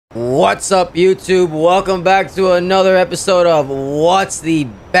What's up, YouTube? Welcome back to another episode of What's the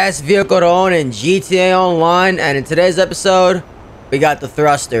Best Vehicle to Own in GTA Online. And in today's episode, we got the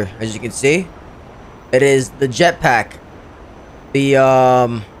Thruster. As you can see, it is the jetpack. The,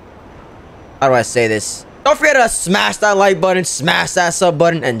 how do I say this? Don't forget to smash that like button, smash that sub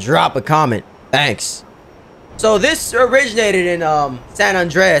button, and drop a comment. Thanks. So this originated in San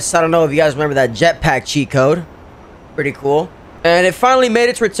Andreas. I don't know if you guys remember that jetpack cheat code. Pretty cool. And it finally made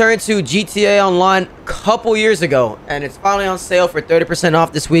its return to GTA Online a couple years ago. And it's finally on sale for 30%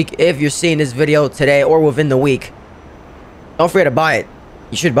 off this week if you're seeing this video today or within the week. Don't forget to buy it.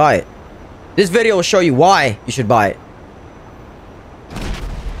 You should buy it. This video will show you why you should buy it.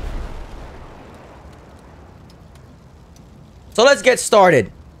 So let's get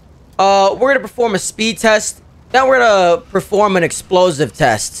started. We're going to perform a speed test. Then we're going to perform an explosive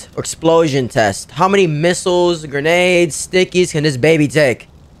test. Or explosion test. How many missiles, grenades, stickies can this baby take?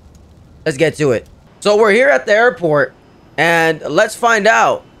 Let's get to it. So we're here at the airport. And let's find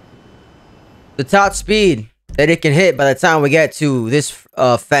out the top speed that it can hit by the time we get to this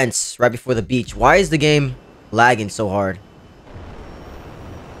fence right before the beach. Why is the game lagging so hard?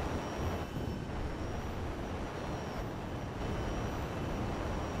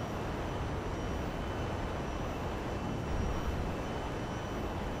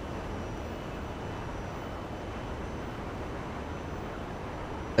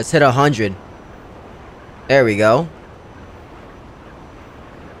 Let's hit 100. There we go.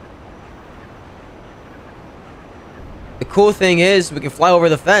 The cool thing is we can fly over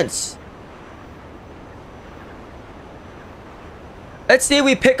the fence. Let's see if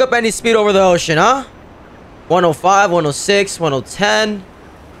we pick up any speed over the ocean, huh? 105, 106, 110.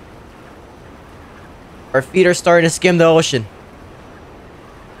 Our feet are starting to skim the ocean.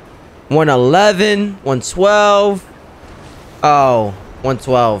 111, 112. Oh.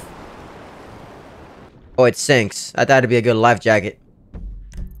 112. Oh, it sinks. I thought it'd be a good life jacket.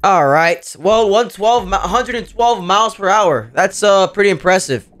 Alright. Well, 112 miles per hour. That's pretty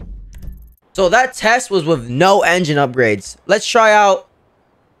impressive. So that test was with no engine upgrades. Let's try out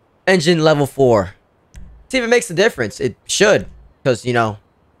engine level 4. See if it makes a difference. It should. Because, you know,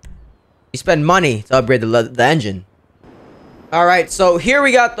 you spend money to upgrade the engine. Alright, so here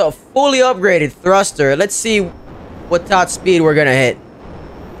we got the fully upgraded Thruster. Let's see what top speed we're gonna hit.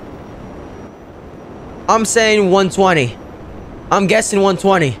 I'm saying 120. I'm guessing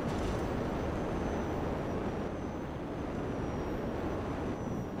 120.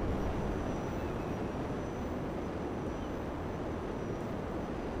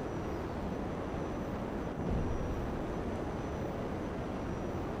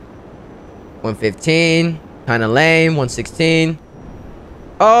 $115. Kind of lame. $116.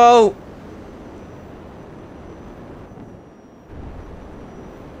 Oh!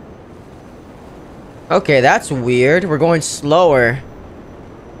 Okay, that's weird. We're going slower.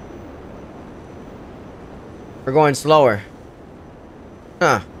 We're going slower.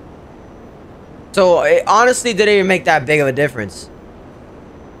 Huh. So, it honestly didn't even make that big of a difference.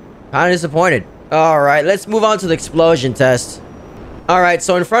 Kind of disappointed. Alright, let's move on to the explosion test. Alright,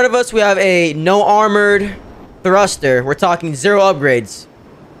 so in front of us we have a no armored Thruster. We're talking 0 upgrades.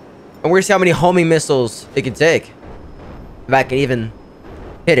 And we're gonna see how many homing missiles it can take. If I can even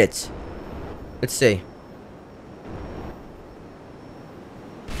hit it. Let's see.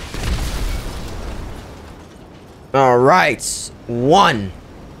 Alright. 1.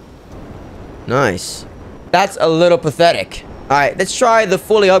 Nice. That's a little pathetic. Alright, let's try the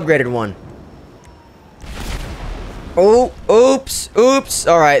fully upgraded one. Oh, oops. Oops.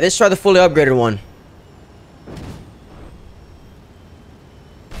 Alright, let's try the fully upgraded one.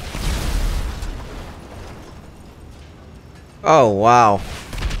 Oh, wow.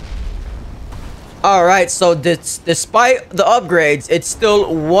 Alright, so despite the upgrades, it's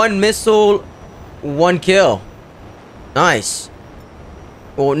still 1 missile, 1 kill. Nice.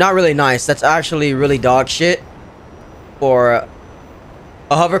 Well, not really nice. That's actually really dog shit. For a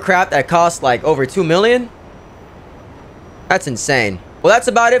hovercraft that costs like over 2 million. That's insane. Well, that's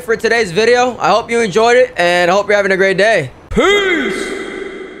about it for today's video. I hope you enjoyed it, and I hope you're having a great day. Peace!